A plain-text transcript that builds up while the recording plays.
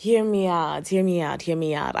Hear me out, hear me out, hear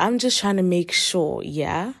me out. I'm just trying to make sure,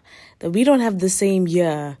 that we don't have the same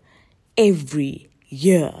year every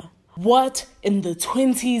year. What in the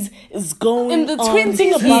 20s is going in the on? 20s?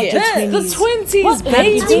 Think about the 20s. The 20s, what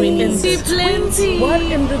baby. Plenty. What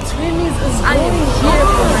in the 20s is I going am here here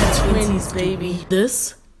for my for my 20s, baby?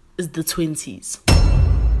 This is the 20s.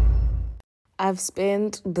 I've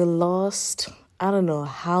spent the last, I don't know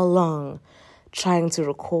how long, trying to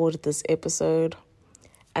record this episode.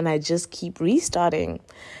 And I just keep restarting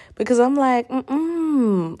because I'm like,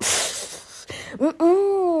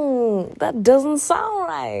 that doesn't sound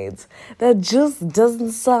right. That just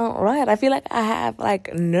doesn't sound right. I feel like I have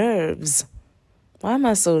nerves. Why am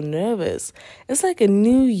I so nervous? It's like a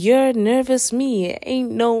new year nervous me.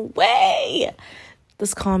 Ain't no way.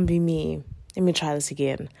 This can't be me. Let me try this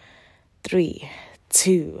again. 3,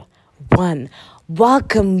 2, 1.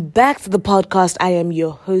 Welcome back to the podcast. I am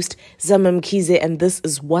your host, Zama Mkhize, and this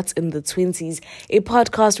is What's in the 20s, a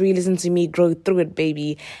podcast where you listen to me grow through it,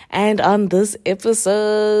 baby. And on this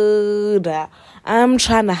episode, I'm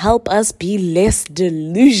trying to help us be less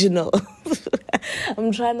delusional.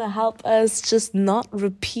 I'm trying to help us just not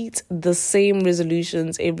repeat the same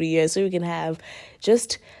resolutions every year so we can have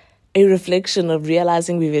just a reflection of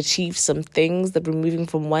realizing we've achieved some things, that we're moving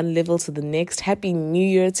from one level to the next. Happy New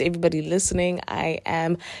Year to everybody listening. I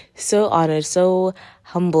am so honored, so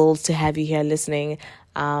humbled to have you here listening.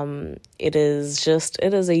 It is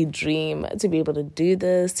a dream to be able to do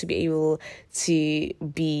this, to be able to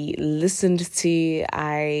be listened to.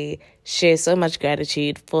 I share so much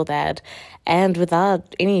gratitude for that. And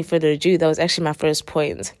without any further ado, that was actually my first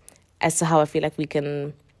point as to how I feel like we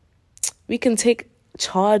can take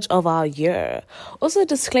charge of our year. Also,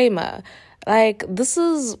 disclaimer, this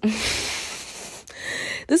is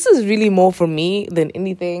this is really more for me than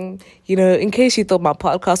anything, in case you thought my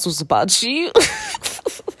podcast was about you.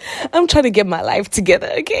 I'm trying to get my life together,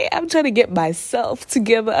 okay? I'm trying to get myself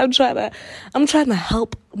together. I'm trying to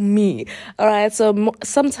help me. All right. So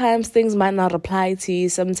sometimes things might not apply to you,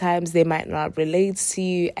 sometimes they might not relate to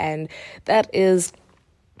you, and that is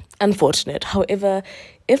unfortunate. However,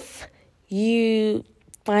 if you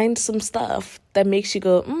find some stuff that makes you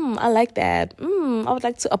go, I like that. I would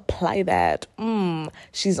like to apply that.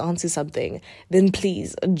 She's onto something. Then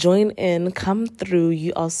please join in, come through.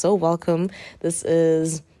 You are so welcome. This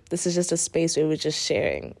is just a space where we're just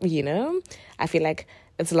sharing, I feel like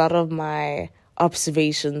it's a lot of my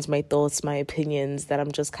observations, my thoughts, my opinions that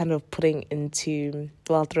I'm just kind of putting through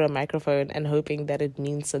a microphone and hoping that it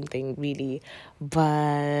means something really.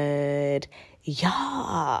 But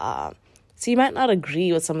yeah. So you might not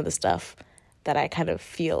agree with some of the stuff that I kind of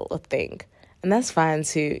feel or think. And that's fine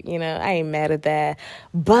too. I ain't mad at that.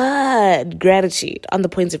 But gratitude, on the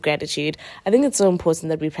points of gratitude, I think it's so important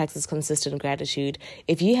that we practice consistent gratitude.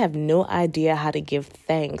 If you have no idea how to give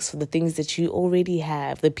thanks for the things that you already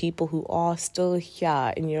have, the people who are still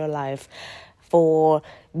here in your life, for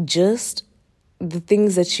just the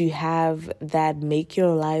things that you have that make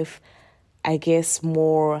your life, I guess,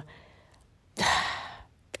 more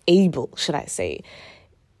able, should I say,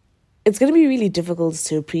 it's going to be really difficult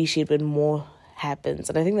to appreciate when more happens.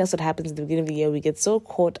 And I think that's what happens at the beginning of the year. We get so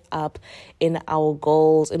caught up in our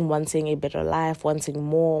goals, in wanting a better life, wanting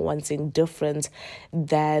more, wanting different,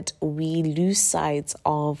 that we lose sight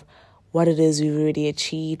of what it is we've already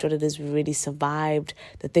achieved, what it is we've already survived,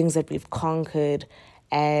 the things that we've conquered.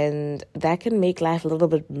 And that can make life a little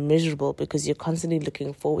bit miserable because you're constantly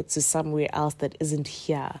looking forward to somewhere else that isn't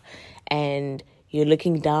here. And you're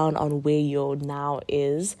looking down on where your now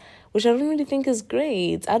is, which I don't really think is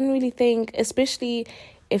great. I don't really think, especially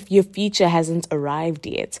if your future hasn't arrived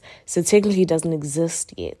yet. So technically it doesn't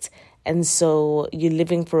exist yet. And so you're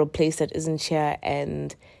living for a place that isn't here,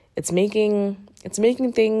 and it's making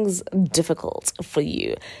things difficult for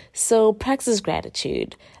you. So practice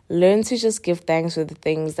gratitude. Learn to just give thanks for the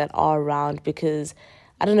things that are around, because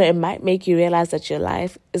I don't know, it might make you realize that your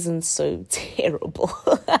life isn't so terrible.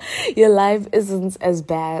 Your life isn't as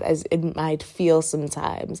bad as it might feel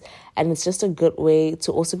sometimes. And it's just a good way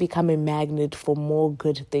to also become a magnet for more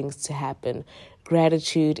good things to happen.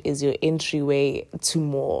 Gratitude is your entryway to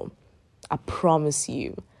more. I promise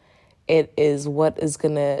you. It is what is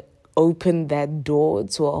going to open that door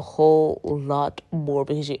to a whole lot more,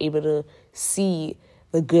 because you're able to see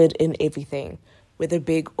the good in everything, whether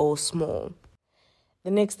big or small. The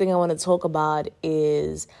next thing I want to talk about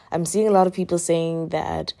is I'm seeing a lot of people saying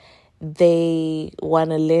that they want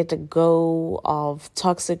to let go of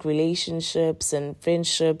toxic relationships and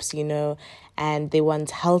friendships, and they want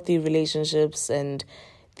healthy relationships, and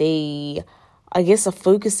they, I guess, are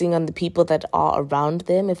focusing on the people that are around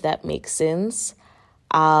them, if that makes sense.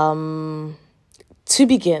 To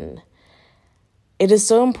begin, it is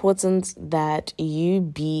so important that you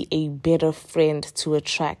be a better friend to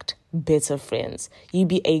attract better friends. You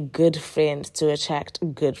be a good friend to attract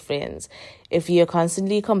good friends. If you're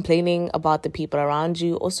constantly complaining about the people around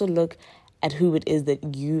you, also look at who it is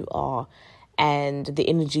that you are and the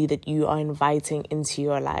energy that you are inviting into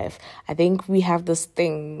your life. I think we have this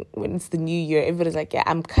thing when it's the new year, everybody's like, yeah,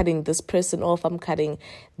 I'm cutting this person off, I'm cutting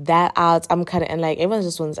that out, I'm cutting, and like everyone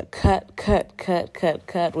just wants to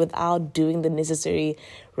cut without doing the necessary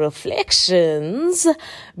reflections.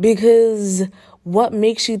 Because what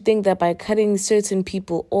makes you think that by cutting certain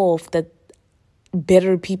people off that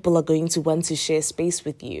better people are going to want to share space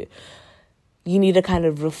with you? You need to kind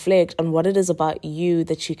of reflect on what it is about you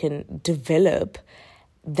that you can develop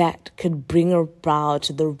that could bring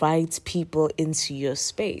about the right people into your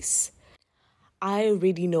space. I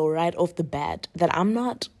already know right off the bat that I'm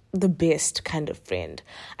not the best kind of friend.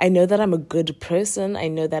 I know that I'm a good person. I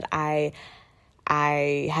know that I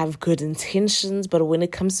have good intentions, but when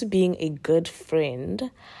it comes to being a good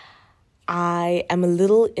friend, I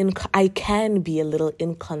can be a little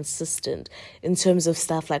inconsistent in terms of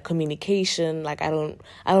stuff like communication. Like I don't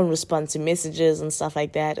respond to messages and stuff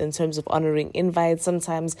like that. In terms of honoring invites,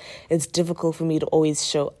 sometimes it's difficult for me to always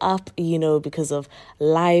show up, because of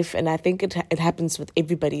life. And I think it happens with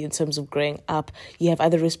everybody in terms of growing up. You have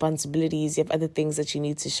other responsibilities, you have other things that you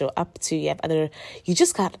need to show up to. You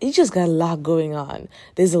just got a lot going on.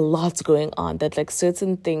 There's a lot going on that like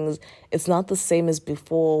certain things, it's not the same as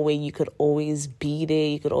before where you could always be there,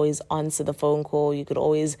 you could always answer the phone call, you could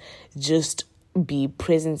always just be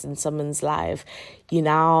present in someone's life. You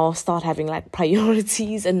now start having like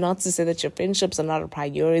priorities, and not to say that your friendships are not a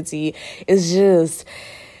priority. It's just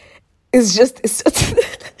these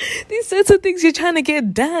certain things you're trying to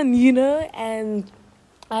get done, and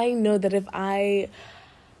I know that if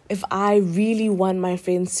I really want my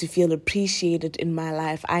friends to feel appreciated in my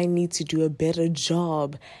life, I need to do a better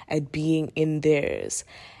job at being in theirs.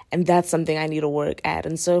 And that's something I need to work at.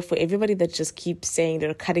 And so for everybody that just keeps saying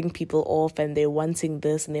they're cutting people off and they're wanting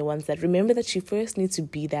this and they want that, remember that you first need to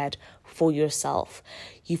be that for yourself.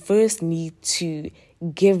 You first need to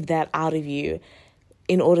give that out of you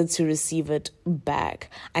in order to receive it back.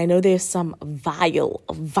 I know there's some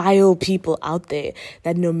vile people out there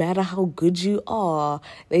that no matter how good you are,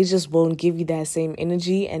 they just won't give you that same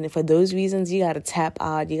energy. And for those reasons, you got to tap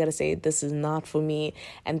out. You got to say, this is not for me.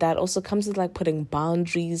 And that also comes with like putting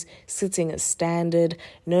boundaries, setting a standard,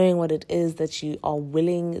 knowing what it is that you are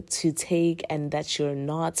willing to take and that you're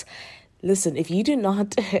not. Listen, if you do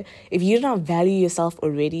not value yourself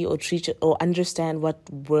already or treat it or understand what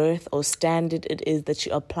worth or standard it is that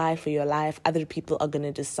you apply for your life, other people are going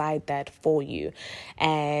to decide that for you.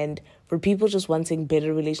 And for people just wanting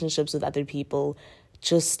better relationships with other people,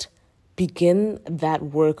 just begin that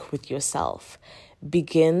work with yourself.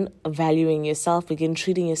 Begin valuing yourself. Begin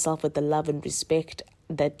treating yourself with the love and respect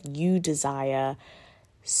that you desire,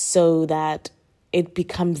 so that it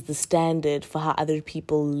becomes the standard for how other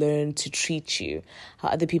people learn to treat you, how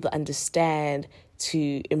other people understand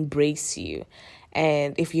to embrace you.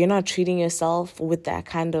 And if you're not treating yourself with that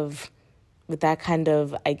kind of,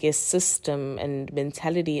 I guess, system and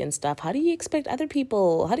mentality and stuff, how do you expect other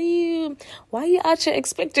people? Why are you out here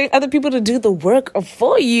expecting other people to do the work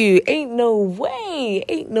for you? Ain't no way.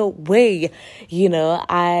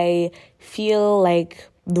 I feel like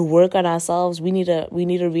the work on ourselves, we need to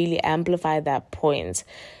really amplify that point,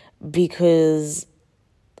 because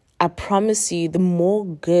I promise you, the more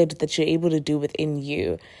good that you're able to do within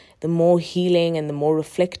you, the more healing and the more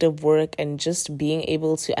reflective work and just being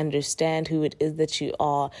able to understand who it is that you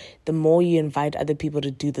are, the more you invite other people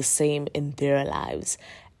to do the same in their lives.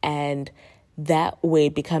 And that way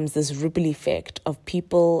it becomes this ripple effect of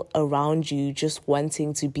people around you just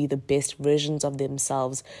wanting to be the best versions of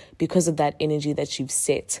themselves because of that energy that you've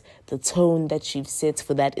set, the tone that you've set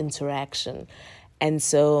for that interaction. And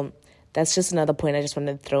so that's just another point I just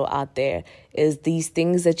wanted to throw out there, is these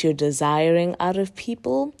things that you're desiring out of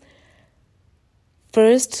people,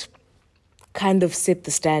 first kind of set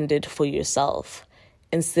the standard for yourself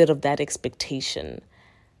instead of that expectation.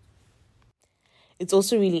 It's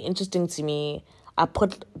also really interesting to me. I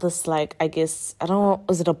put this, like, I guess, I don't know,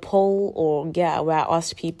 was it a poll where I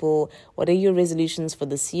asked people, what are your resolutions for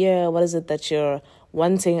this year? What is it that you're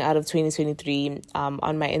wanting out of 2023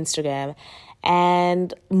 on my Instagram?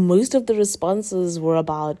 And most of the responses were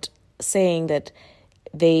about saying that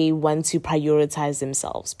they want to prioritize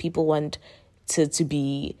themselves. People want to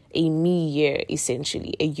be a me year,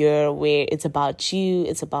 essentially, a year where it's about you,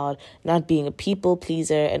 it's about not being a people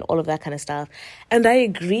pleaser and all of that kind of stuff. And I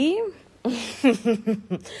agree,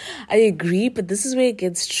 I agree, but this is where it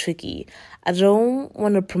gets tricky. I don't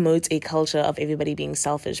want to promote a culture of everybody being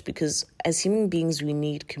selfish, because as human beings, we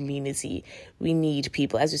need community. We need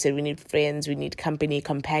people. As you said, we need friends, we need company,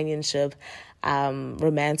 companionship,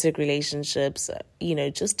 romantic relationships. We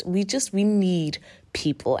need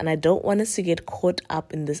people. And I don't want us to get caught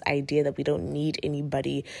up in this idea that we don't need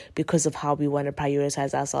anybody because of how we want to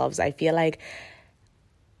prioritize ourselves. I feel like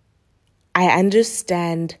I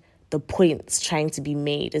understand the points trying to be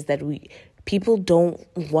made, is that people don't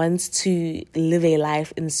want to live a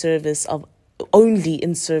life only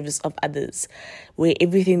in service of others, where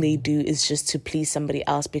everything they do is just to please somebody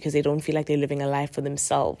else because they don't feel like they're living a life for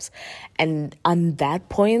themselves. And on that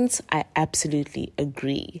point, I absolutely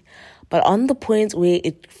agree. But on the point where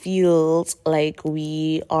it feels like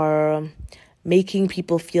we are making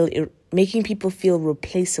people feel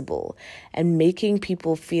replaceable, and making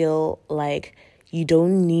people feel like you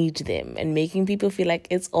don't need them, and making people feel like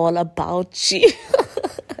it's all about you.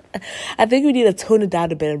 I think we need to tone it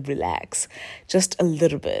down a bit and relax just a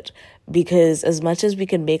little bit, because as much as we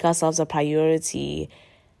can make ourselves a priority,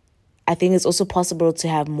 I think it's also possible to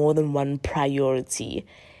have more than one priority,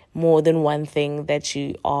 more than one thing that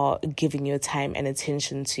you are giving your time and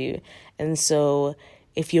attention to. And so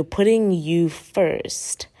if you're putting you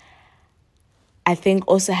first, I think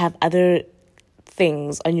also have other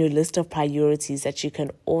things on your list of priorities that you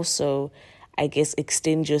can also, I guess,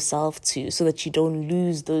 extend yourself to, so that you don't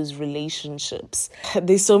lose those relationships.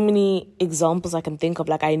 There's so many examples I can think of.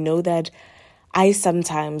 Like, I know that I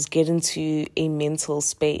sometimes get into a mental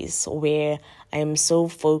space where I am so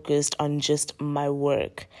focused on just my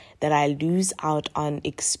work that I lose out on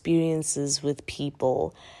experiences with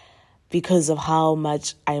people, because of how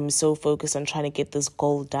much I am so focused on trying to get this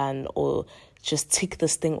goal done or just tick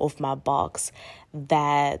this thing off my box,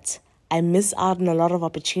 that I miss out on a lot of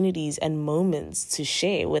opportunities and moments to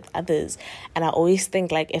share with others. And I always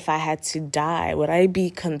think, like, if I had to die, would I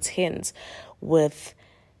be content with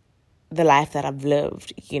the life that I've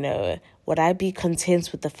lived? Would I be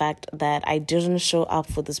content with the fact that I didn't show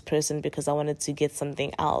up for this person because I wanted to get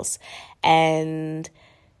something else? And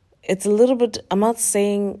it's a little bit, I'm not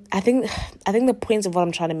saying, I think the point of what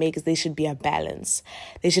I'm trying to make is there should be a balance.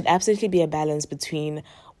 There should absolutely be a balance between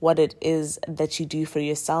what it is that you do for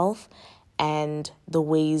yourself and the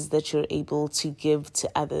ways that you're able to give to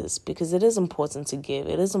others, because it is important to give.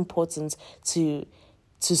 It is important to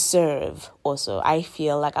serve also. I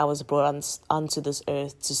feel like I was brought onto this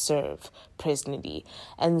earth to serve personally.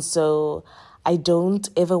 And so I don't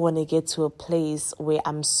ever want to get to a place where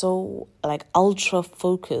I'm so ultra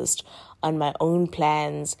focused on my own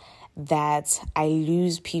plans that I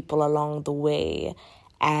lose people along the way,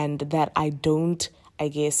 and that I don't, I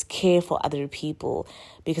guess, care for other people,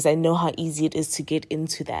 because I know how easy it is to get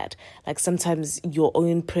into that. Like, sometimes your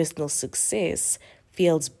own personal success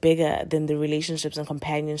feels bigger than the relationships and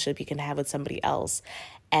companionship you can have with somebody else.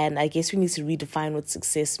 And I guess we need to redefine what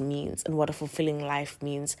success means and what a fulfilling life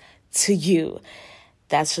means to you.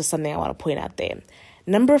 That's just something I want to point out there.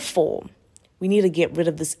 Number 4, we need to get rid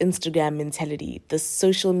of this Instagram mentality. This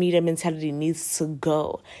social media mentality needs to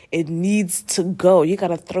go. It needs to go. You got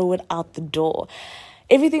to throw it out the door.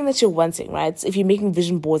 Everything that you're wanting, right? So if you're making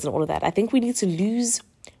vision boards and all of that, I think we need to lose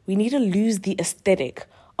the aesthetic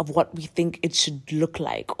of what we think it should look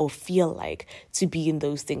like or feel like to be in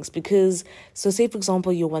those things. Because, so say for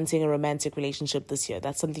example, you're wanting a romantic relationship this year.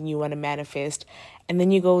 That's something you want to manifest. And then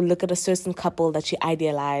you go look at a certain couple that you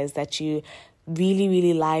idealize, that you really,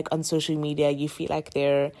 really like on social media. You feel like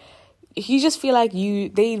you just feel like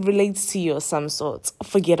they relate to you of some sort.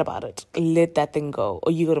 Forget about it. Let that thing go.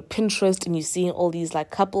 Or you go to Pinterest and you're seeing all these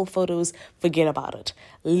couple photos. Forget about it.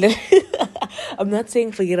 I'm not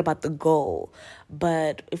saying forget about the goal,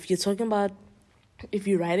 but if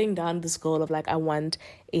you're writing down this goal of I want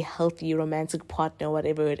a healthy romantic partner,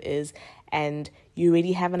 whatever it is, and you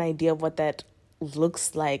already have an idea of what that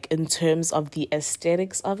looks like in terms of the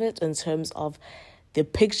aesthetics of it, in terms of the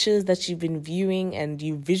pictures that you've been viewing, and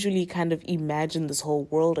you visually kind of imagine this whole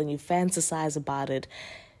world and you fantasize about it,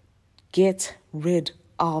 get rid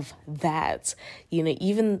of that.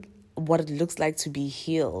 Even what it looks like to be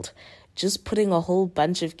healed. Just putting a whole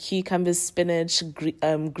bunch of cucumbers, spinach, green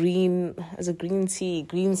tea,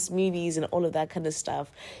 green smoothies, and all of that kind of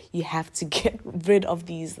stuff. You have to get rid of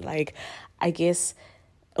these, I guess,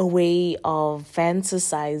 a way of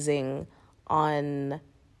fantasizing on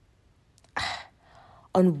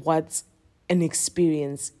what an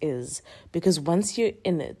experience is, because once you're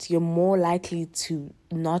in it, you're more likely to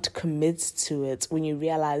not commit to it when you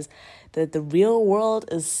realize that the real world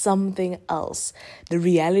is something else. The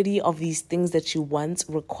reality of these things that you want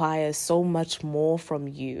requires so much more from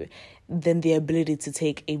you than the ability to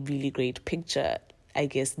take a really great picture, I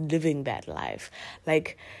guess, living that life.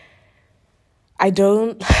 Like, I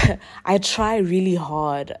try really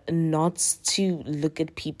hard not to look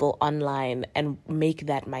at people online and make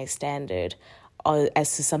that my standard or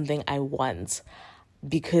as to something I want,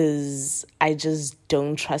 because I just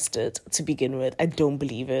don't trust it to begin with. I don't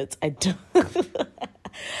believe it. I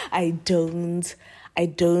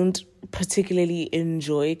don't particularly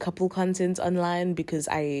enjoy couple content online because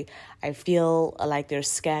I feel like they're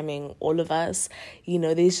scamming all of us.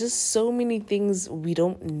 There's just so many things we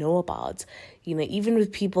don't know about. Even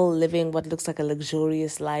with people living what looks like a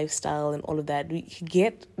luxurious lifestyle and all of that, we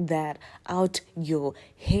get that out your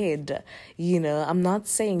head. I'm not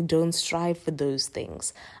saying don't strive for those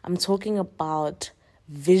things. I'm talking about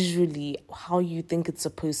visually how you think it's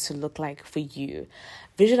supposed to look like for you.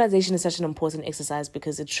 Visualization is such an important exercise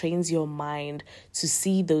because it trains your mind to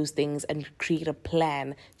see those things and create a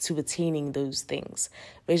plan to attaining those things.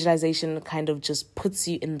 Visualization kind of just puts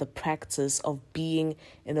you in the practice of being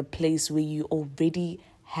in a place where you already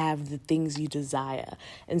have the things you desire.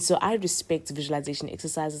 And so I respect visualization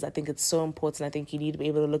exercises. I think it's so important. I think you need to be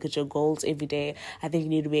able to look at your goals every day. I think you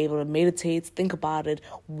need to be able to meditate, think about it,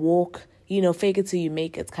 walk, fake it till you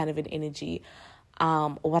make it kind of an energy.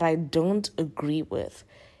 What I don't agree with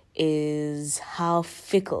is how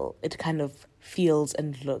fickle it kind of feels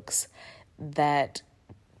and looks. That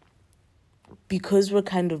because we're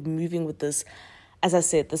kind of moving with this, as I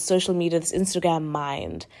said, the social media, this Instagram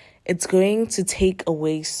mind, it's going to take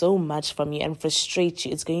away so much from you and frustrate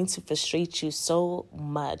you. It's going to frustrate you so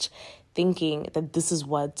much, thinking that this is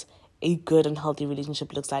what a good and healthy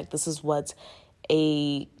relationship looks like. This is what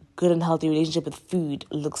a good and healthy relationship with food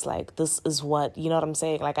looks like. This is what, you know what I'm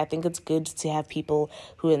saying? Like, I think it's good to have people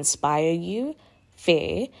who inspire you,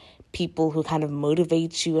 fair, people who kind of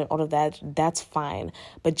motivate you and all of that. That's fine.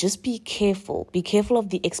 But just be careful. Be careful of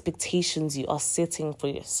the expectations you are setting for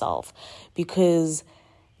yourself, because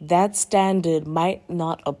that standard might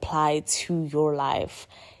not apply to your life.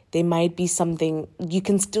 There might be something, you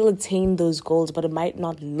can still attain those goals, but it might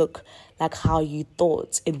not look like how you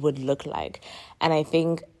thought it would look like. And I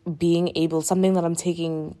think something that I'm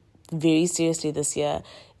taking very seriously this year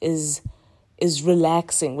is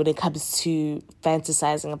relaxing when it comes to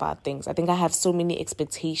fantasizing about things. I think I have so many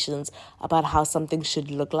expectations about how something should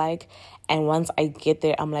look like. And once I get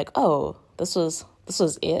there, I'm like, oh, this was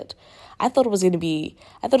it. I thought it was going to be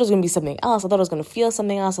something else. I thought I was going to feel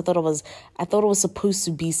something else. I thought it was supposed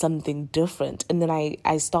to be something different. And then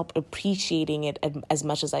I stopped appreciating it as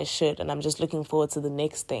much as I should. And I'm just looking forward to the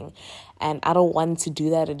next thing. And I don't want to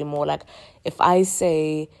do that anymore. Like, if I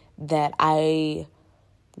say that I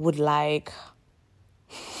would like,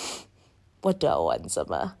 what do I want,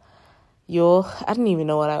 Summer? I don't even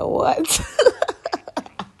know what I want.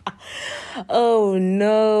 Oh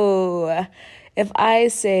no. If I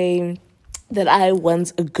say that I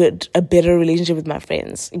want a better relationship with my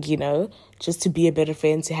friends, just to be a better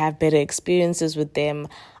friend, to have better experiences with them,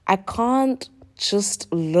 I can't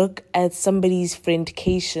just look at somebody's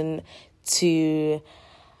friendcation to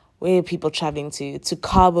where are people traveling to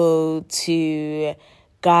Cabo, to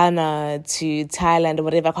Ghana, to Thailand, or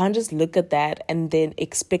whatever. I can't just look at that and then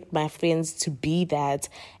expect my friends to be that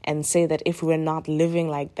and say that if we're not living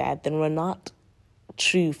like that, then we're not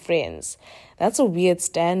true friends. That's a weird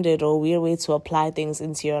standard or weird way to apply things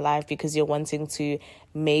into your life because you're wanting to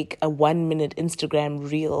make a 1-minute Instagram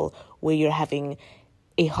reel where you're having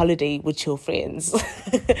a holiday with your friends.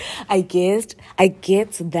 I get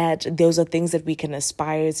that those are things that we can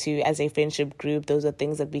aspire to as a friendship group. Those are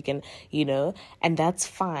things that we can, and that's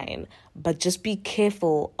fine. But just be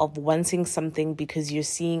careful of wanting something because you're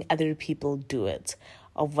seeing other people do it,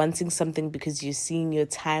 of wanting something because you're seeing your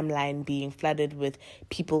timeline being flooded with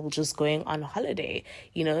people just going on holiday.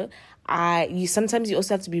 Sometimes you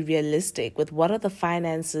also have to be realistic with what are the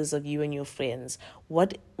finances of you and your friends.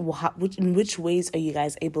 In which ways are you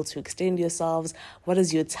guys able to extend yourselves? What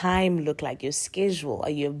does your time look like? Your schedule? Are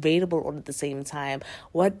you available all at the same time?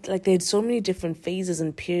 There's so many different phases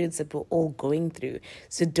and periods that we're all going through.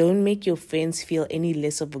 So don't make your friends feel any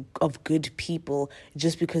less of good people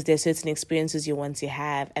just because there are certain experiences you want to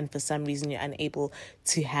have and for some reason you're unable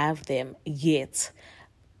to have them yet.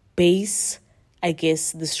 Base, I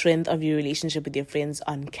guess, the strength of your relationship with your friends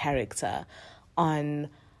on character, on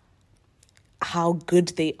how good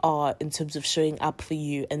they are in terms of showing up for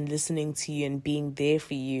you and listening to you and being there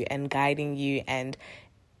for you and guiding you and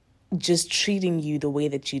just treating you the way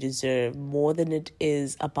that you deserve, more than it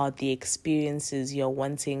is about the experiences you're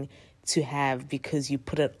wanting to have because you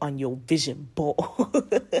put it on your vision board.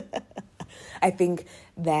 I think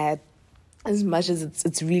that as much as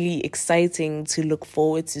it's really exciting to look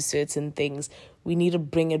forward to certain things, we need to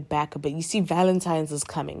bring it back a bit. You see, Valentine's is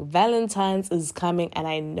coming. And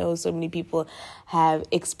I know so many people have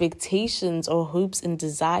expectations or hopes and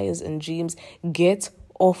desires and dreams. Get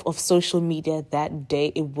off of social media that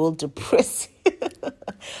day. It will depress you.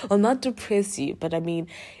 Well, not depress you, but I mean,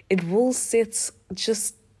 it will set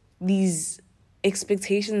just these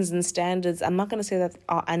expectations and standards. I'm not going to say that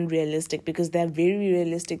are unrealistic, because they're very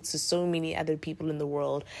realistic to so many other people in the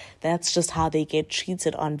world. That's just how they get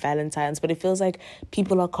treated on Valentine's. But it feels like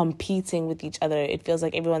people are competing with each other. It feels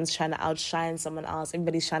like everyone's trying to outshine someone else.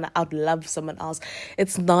 Everybody's trying to outlove someone else.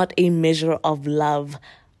 It's not a measure of love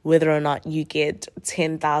whether or not you get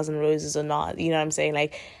 10,000 roses or not. You know what I'm saying?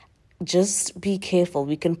 Like, just be careful.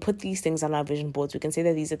 We can put these things on our vision boards. We can say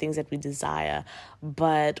that these are things that we desire,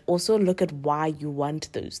 but also look at why you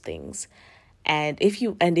want those things. And if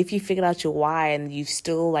you figure out your why and you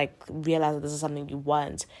still like realize that this is something you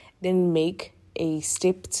want, then make a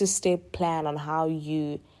step-to-step plan on how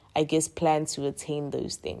you, I guess, plan to attain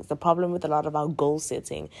those things. The problem with a lot of our goal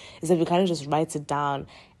setting is that we kind of just write it down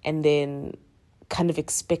and then kind of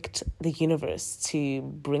expect the universe to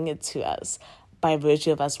bring it to us by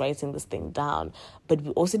virtue of us writing this thing down. But we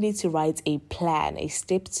also need to write a plan, a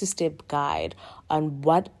step-to-step guide on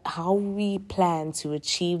how we plan to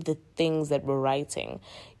achieve the things that we're writing,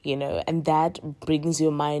 and that brings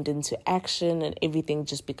your mind into action, and everything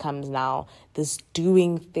just becomes now this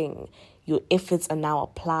doing thing. Your efforts are now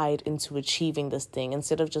applied into achieving this thing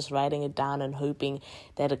instead of just writing it down and hoping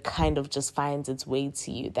that it kind of just finds its way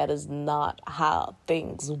to you. That is not how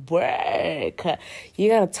things work. You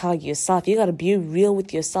got to tell yourself, you got to be real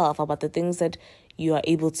with yourself about the things that you are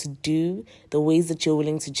able to do, the ways that you're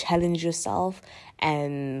willing to challenge yourself,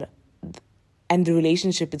 and the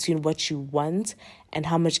relationship between what you want and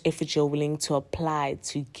how much effort you're willing to apply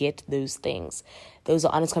to get those things. Those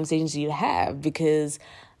are honest conversations you have, because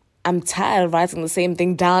I'm tired of writing the same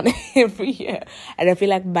thing down every year. And I feel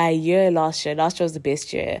like last year was the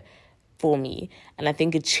best year for me. And I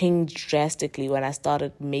think it changed drastically when I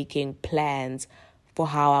started making plans for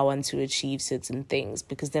how I want to achieve certain things,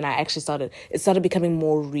 because then it started becoming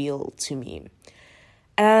more real to me.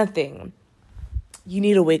 Another thing, you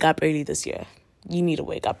need to wake up early this year. You need to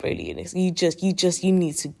wake up early. You need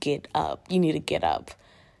to get up. You need to get up.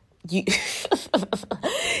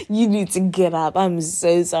 You need to get up. I'm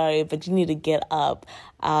so sorry, but you need to get up.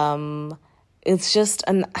 It's just,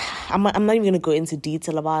 and I'm not even going to go into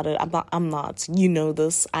detail about it. I'm not. You know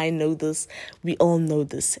this. I know this. We all know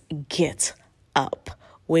this. Get up.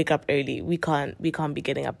 Wake up early. We can't be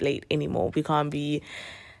getting up late anymore. We can't be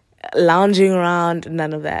lounging around.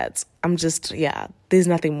 None of that. There's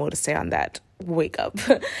nothing more to say on that. Wake up.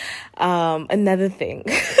 Another thing.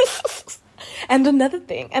 And another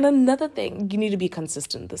thing, you need to be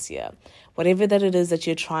consistent this year. Whatever that it is that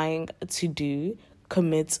you're trying to do,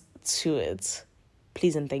 commit to it.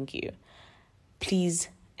 Please and thank you. Please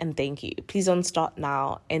and thank you. Please don't start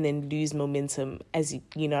now and then lose momentum, as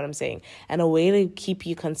you know what I'm saying. And a way to keep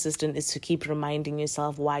you consistent is to keep reminding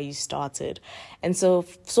yourself why you started. And so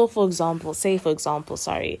for example,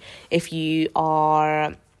 if you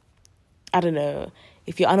are,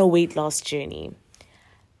 if you're on a weight loss journey,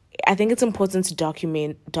 I think it's important to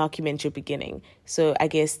document your beginning. So I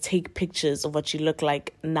guess take pictures of what you look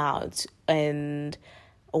like now and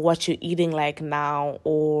what you're eating like now,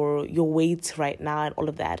 or your weight right now, and all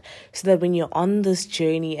of that, so that when you're on this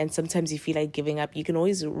journey and sometimes you feel like giving up, you can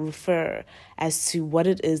always refer as to what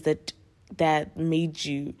it is that made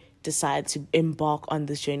you decide to embark on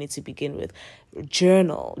this journey to begin with.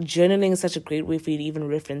 Journaling is such a great way for you to even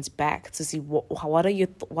reference back to see what are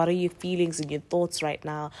your feelings and your thoughts right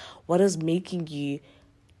now. What is making you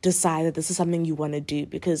decide that this is something you want to do?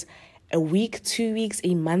 Because a week, 2 weeks,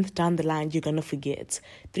 a month down the line, you're going to forget.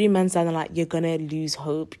 3 months down the line, you're going to lose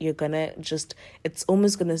hope. It's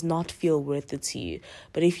almost going to not feel worth it to you.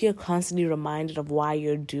 But if you're constantly reminded of why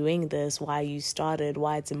you're doing this, why you started,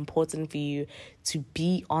 why it's important for you to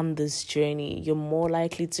be on this journey, you're more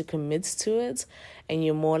likely to commit to it, and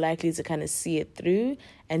you're more likely to kind of see it through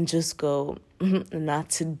and just go, not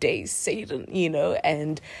today, Satan,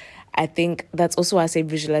 and I think that's also why I say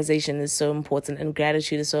visualization is so important and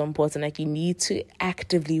gratitude is so important. Like, you need to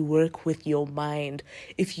actively work with your mind.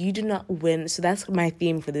 If you do not win, so that's my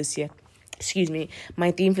theme for this year. excuse me, my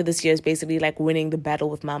theme for this year is basically like winning the battle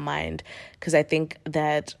with my mind, because I think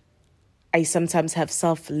that I sometimes have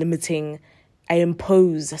I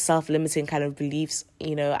impose self-limiting kind of beliefs.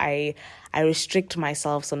 I restrict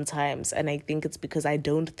myself sometimes, and I think it's because I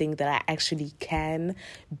don't think that I actually can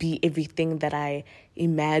be everything that I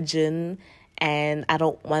imagine, and I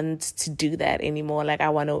don't want to do that anymore. Like, I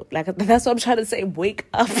want to, like, that's what I'm trying to say. Wake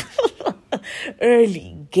up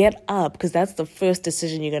early, get up, because that's the first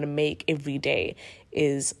decision you're going to make every day,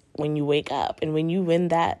 is when you wake up. And when you win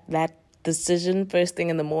that decision first thing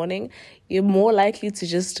in the morning, you're more likely to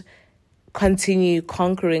just continue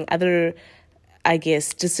conquering other, I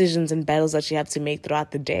guess, decisions and battles that you have to make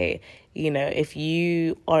throughout the day. If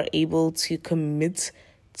you are able to commit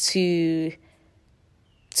to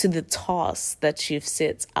the task that you've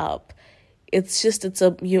set up, it's just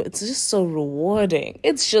so rewarding.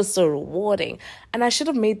 It's just so rewarding. And I should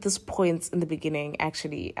have made this point in the beginning,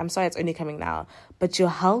 actually. I'm sorry it's only coming now. But your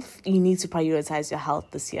health, you need to prioritize your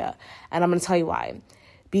health this year. And I'm going to tell you why.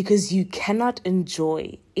 Because you cannot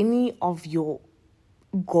enjoy any of your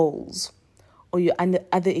goals or your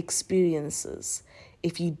other experiences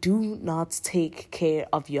if you do not take care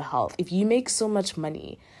of your health. If you make so much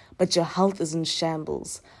money, but your health is in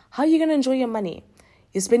shambles, how are you going to enjoy your money?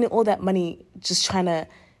 You're spending all that money just trying to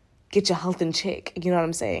get your health in check. You know what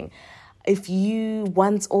I'm saying? If you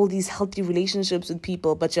want all these healthy relationships with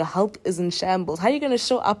people, but your health is in shambles, how are you going to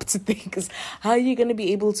show up to things? How are you going to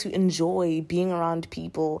be able to enjoy being around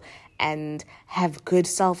people and have good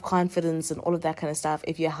self-confidence and all of that kind of stuff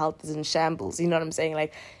if your health is in shambles? You know what I'm saying?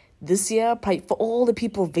 Like, this year, for all the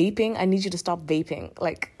people vaping, I need you to stop vaping.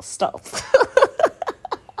 Like, stop.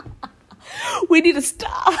 We need to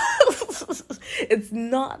stop. It's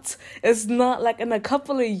not like, in a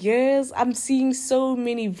couple of years, I'm seeing so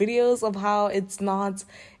many videos of how it's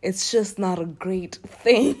just not a great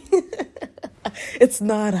thing. It's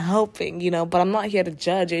not helping, but I'm not here to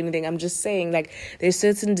judge or anything. I'm just saying, like, there's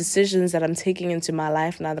certain decisions that I'm taking into my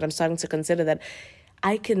life now that I'm starting to consider that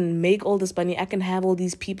I can make all this money, I can have all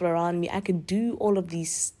these people around me, I can do all of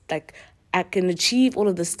these, like, I can achieve all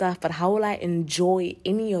of this stuff, but how will I enjoy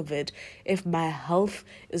any of it if my health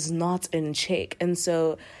is not in check? And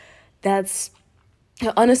so that's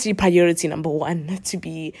honestly priority number one, to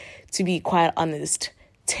be quite honest.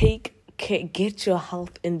 Take care, get your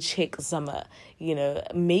health in check, Zama.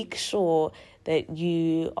 Make sure that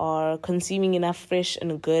you are consuming enough fresh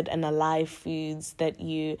and good and alive foods, that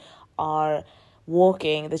you are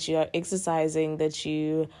walking, that you are exercising, that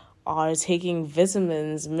you are taking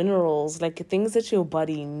vitamins, minerals, like things that your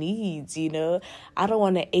body needs. I don't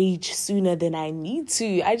want to age sooner than I need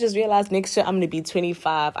to. I just realized next year I'm going to be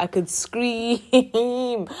 25. I could scream,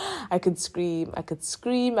 I could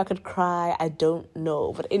cry, I don't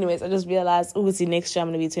know. But anyways, I just realized, next year I'm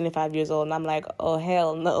going to be 25 years old, and I'm like, oh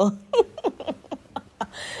hell no.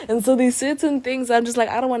 And so there's certain things I'm just like,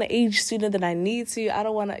 I don't want to age sooner than I need to. I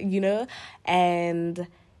don't want to, and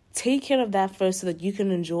take care of that first so that you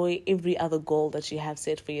can enjoy every other goal that you have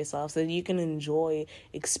set for yourself, so that you can enjoy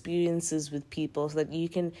experiences with people, so that you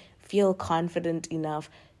can feel confident enough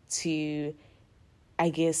to, I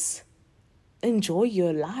guess, enjoy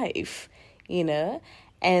your life,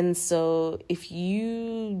 And so if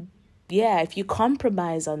you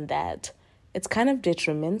compromise on that, it's kind of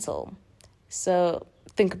detrimental. So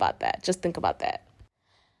think about that. Just think about that.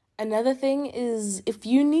 Another thing is, if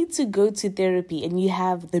you need to go to therapy and you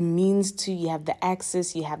have the means to, you have the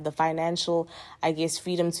access, you have the financial, I guess,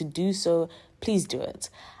 freedom to do so, please do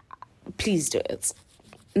it. Please do it.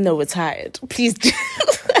 No, we're tired. Please do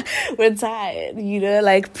it. We're tired,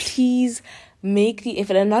 like, please make the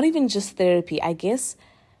effort. And not even just therapy, I guess,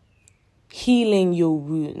 healing your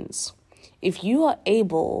wounds. If you are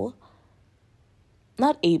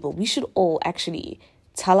we should all actually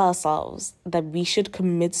tell ourselves that we should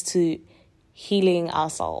commit to healing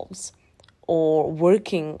ourselves or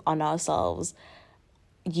working on ourselves,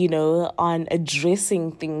 on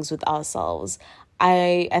addressing things with ourselves.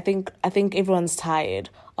 I think everyone's tired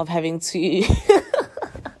of having to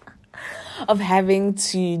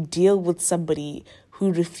deal with somebody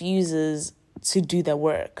who refuses to do their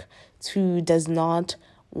work, who does not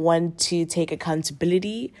want to take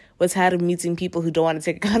accountability. We're tired of meeting people who don't want to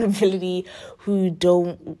take accountability, who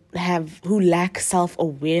lack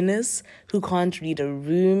self-awareness, who can't read a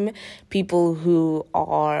room, people who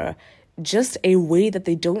are just a way that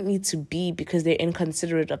they don't need to be because they're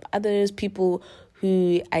inconsiderate of others, people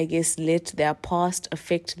who, I guess, let their past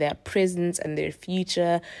affect their present and their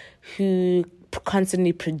future, who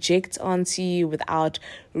constantly project onto you without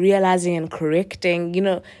realizing and correcting.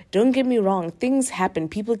 Don't get me wrong, things happen,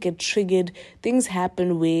 people get triggered, things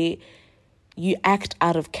happen where you act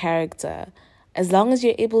out of character. As long as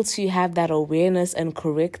you're able to have that awareness and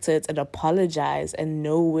correct it and apologize and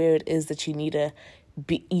know where it is that you need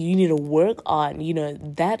to work on,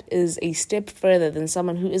 that is a step further than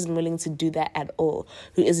someone who isn't willing to do that at all,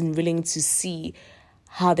 who isn't willing to see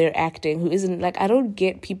how they're acting, who isn't like, I don't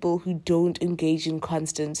get people who don't engage in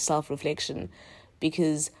constant self-reflection,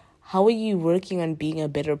 because how are you working on being a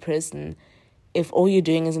better person if all you're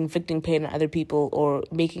doing is inflicting pain on other people or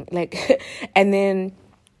making and then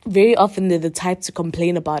very often they're the type to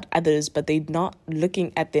complain about others, but they're not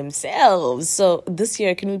looking at themselves. So this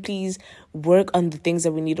year, can we please work on the things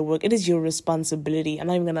that we need to work? It is your responsibility. I'm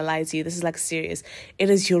not even going to lie to you. This is serious. It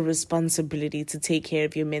is your responsibility to take care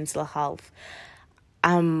of your mental health.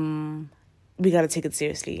 We got to take it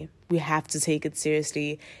seriously. We have to take it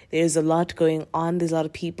seriously. There's a lot going on. There's a lot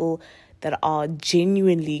of people that are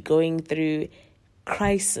genuinely going through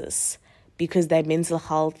crisis because their mental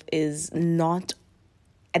health is not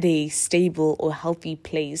at a stable or healthy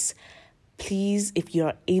place. Please, if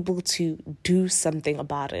you're able to do something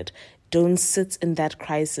about it, don't sit in that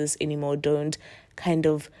crisis anymore. Don't kind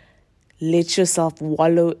of let yourself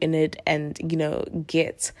wallow in it and,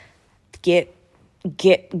 get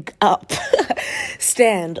up,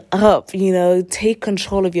 stand up, take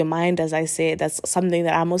control of your mind. As I said, that's something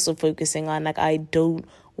that I'm also focusing on. I don't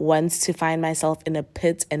want to find myself in a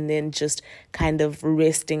pit and then just kind of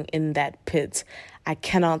resting in that pit. I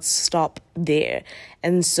cannot stop there.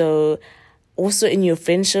 And so also in your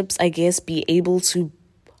friendships, I guess, be able to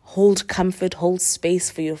hold comfort, hold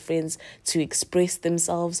space for your friends to express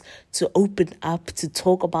themselves, to open up, to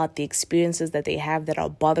talk about the experiences that they have that are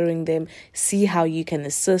bothering them. See how you can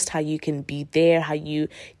assist, how you can be there, how you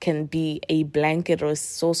can be a blanket or a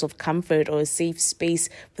source of comfort or a safe space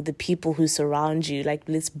for the people who surround you.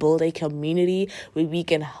 Let's build a community where we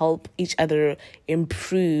can help each other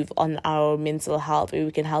improve on our mental health, where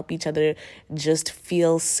we can help each other just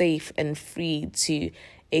feel safe and free to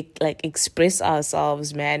express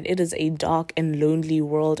ourselves, man. It is a dark and lonely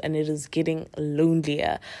world, and it is getting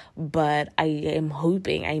lonelier. But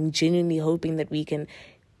I'm genuinely hoping that we can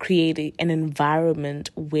create an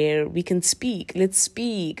environment where we can speak. Let's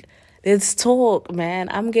speak. Let's talk, man.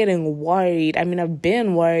 I'm getting worried. I've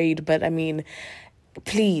been worried, but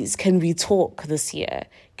please, can we talk this year?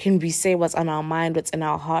 Can we say what's on our mind, what's in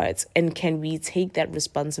our hearts? And can we take that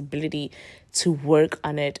responsibility to work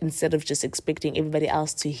on it instead of just expecting everybody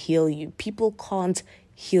else to heal you? People can't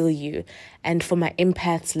heal you. And for my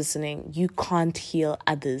empaths listening, you can't heal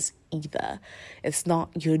others either. It's not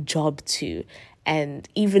your job to. And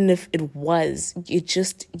even if it was,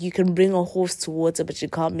 you can bring a horse to water, but you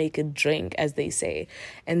can't make it drink, as they say.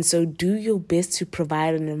 And so do your best to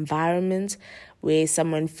provide an environment where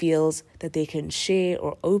someone feels that they can share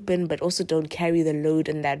or open, but also don't carry the load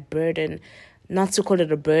and that burden. Not to call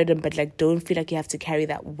it a burden, but don't feel like you have to carry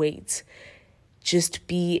that weight. Just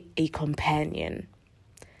be a companion.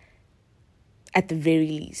 At the very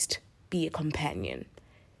least, be a companion.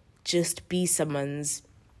 Just be someone's,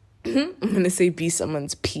 I'm going to say be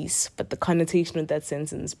someone's peace, but the connotation of that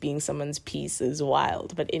sentence, being someone's peace, is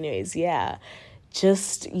wild. But anyways, yeah,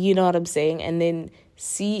 just, you know what I'm saying? And then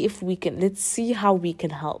let's see how we can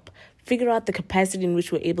help. Figure out the capacity in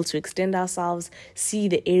which we're able to extend ourselves, see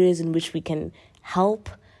the areas in which we can help,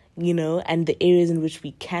 and the areas in which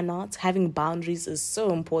we cannot. Having boundaries is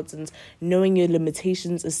so important. Knowing your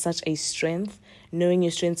limitations is such a strength. Knowing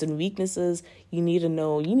your strengths and weaknesses, you need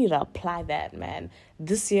to apply that, man.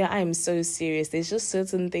 This year, I am so serious. There's just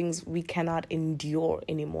certain things we cannot endure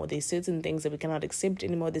anymore. There's certain things that we cannot accept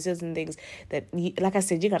anymore. There's certain things that, like I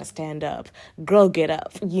said, you got to stand up. Girl, get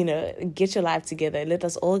up. Get your life together. Let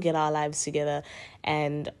us all get our lives together.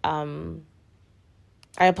 And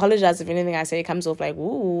I apologize if anything I say comes off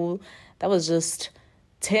ooh, that was just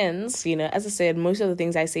tense. As I said, most of the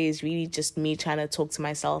things I say is really just me trying to talk to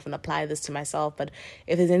myself and apply this to myself. But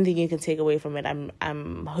if there's anything you can take away from it,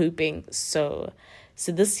 I'm hoping so.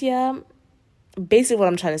 So this year, basically what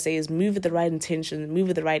I'm trying to say is move with the right intention, move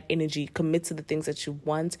with the right energy, commit to the things that you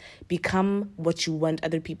want, become what you want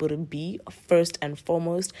other people to be first and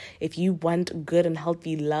foremost. If you want good and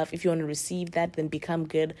healthy love, if you want to receive that, then become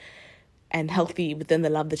good and healthy within the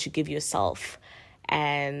love that you give yourself.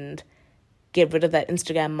 And get rid of that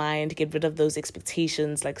Instagram mind, get rid of those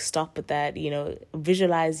expectations, stop with that,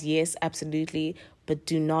 visualize, yes, absolutely, but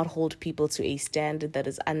do not hold people to a standard that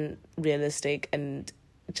is unrealistic and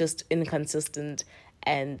just inconsistent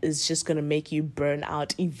and is just going to make you burn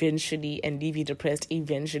out eventually and leave you depressed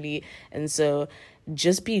eventually. And so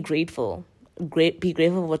just be grateful. Be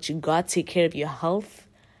grateful for what you got, take care of your health,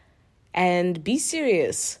 and be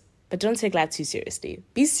serious. but don't take life too seriously.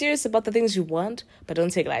 Be serious about the things you want, but don't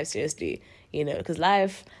take life seriously, because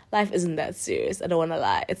life isn't that serious. I don't want to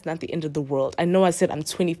lie. It's not the end of the world. I know I said I'm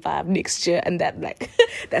 25 next year, and that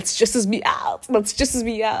that stresses me out. That stresses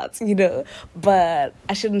me out, but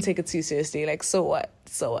I shouldn't take it too seriously. Like, so what?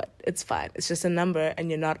 So what? It's fine. It's just a number, and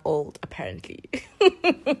you're not old, apparently.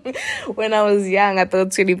 When I was young, I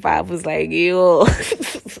thought 25 was like, yo.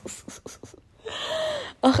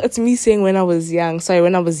 Oh, it's me saying when I was young. Sorry,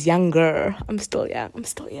 when I was younger. I'm still young. You're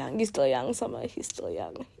still young, Summer. He's still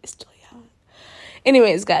young.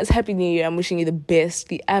 Anyways, guys, Happy New Year. I'm wishing you the best,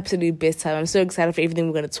 the absolute best time. I'm so excited for everything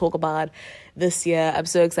we're going to talk about this year. I'm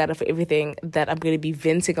so excited for everything that I'm going to be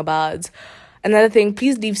venting about. Another thing,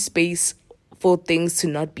 please leave space for things to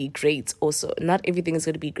not be great also. Not everything is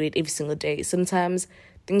going to be great every single day. Sometimes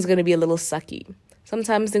things are going to be a little sucky.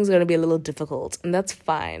 Sometimes things are going to be a little difficult, and that's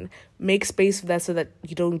fine. Make space for that so that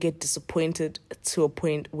you don't get disappointed to a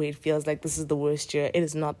point where it feels like this is the worst year. It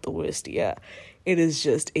is not the worst year. It is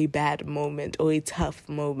just a bad moment or a tough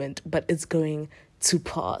moment, but it's going to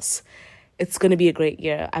pass. It's going to be a great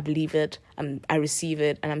year. I believe it. I receive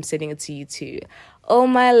it, and I'm sending it to you too. Oh,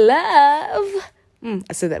 my love.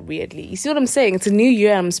 I said that weirdly. You see what I'm saying? It's a new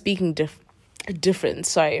year. I'm speaking different.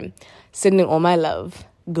 Sorry. Sending all my love.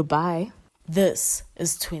 Goodbye. This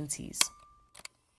is 20s.